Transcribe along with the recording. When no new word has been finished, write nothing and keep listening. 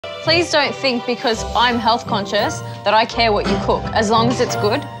Please don't think because I'm health conscious that I care what you cook. As long as it's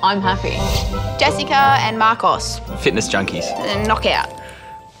good, I'm happy. Jessica and Marcos. Fitness junkies. And knockout.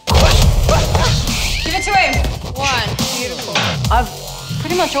 Give it to him. 1. Beautiful. I've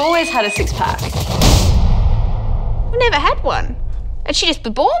pretty much always had a six-pack. I've never had one. And she just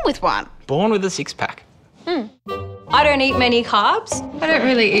was born with one. Born with a six-pack. I don't eat many carbs. I don't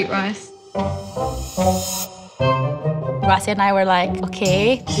really eat rice. Gracia and I were like,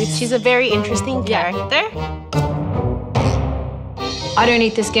 okay, she's a very interesting character. I don't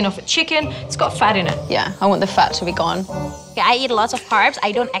eat the skin off a chicken. It's got fat in it. Yeah, I want the fat to be gone. Okay, I eat lots of carbs.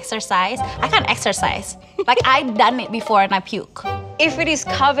 I don't exercise. I can't exercise. Like, I've done it before and I puke. If it is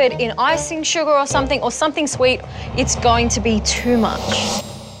covered in icing sugar or something sweet, it's going to be too much.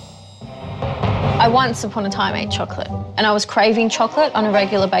 I once upon a time ate chocolate, and I was craving chocolate on a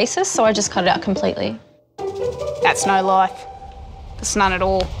regular basis, so I just cut it out completely. That's no life. That's none at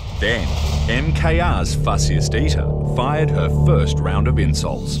all. Then, MKR's fussiest eater fired her first round of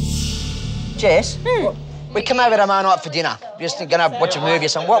insults. Jess, we come over tomorrow night for dinner. Just gonna watch a movie or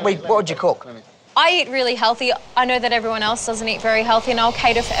something. What would you cook? I eat really healthy. I know that everyone else doesn't eat very healthy, and I'll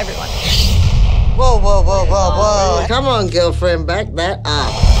cater for everyone. Whoa, whoa, whoa, whoa, whoa. Come on, girlfriend, back that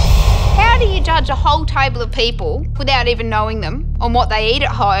up. How do you judge a whole table of people without even knowing them on what they eat at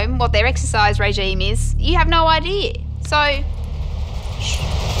home, what their exercise regime is? You have no idea. So...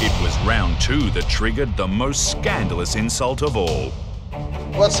 It was round 2 that triggered the most scandalous insult of all.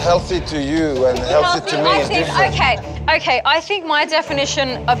 What's healthy to you and healthy to me is different. Okay, I think my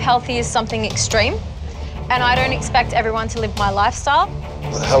definition of healthy is something extreme, and I don't expect everyone to live my lifestyle.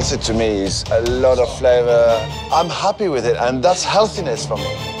 Healthy to me is a lot of flavor. I'm happy with it, and that's healthiness for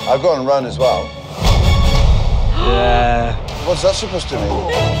me. I go and run as well. Yeah. What's that supposed to mean?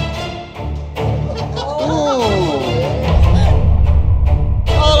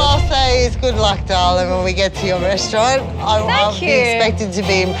 All I'll say is good luck, darling, when we get to your restaurant. I'll be expected to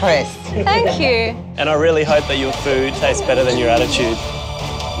be impressed. Thank you. And I really hope that your food tastes better than your attitude.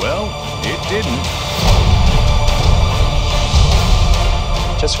 Well, it didn't.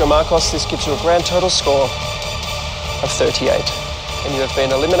 Jessica Marcos, this gives you a grand total score of 38. And you have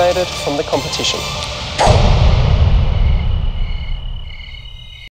been eliminated from the competition.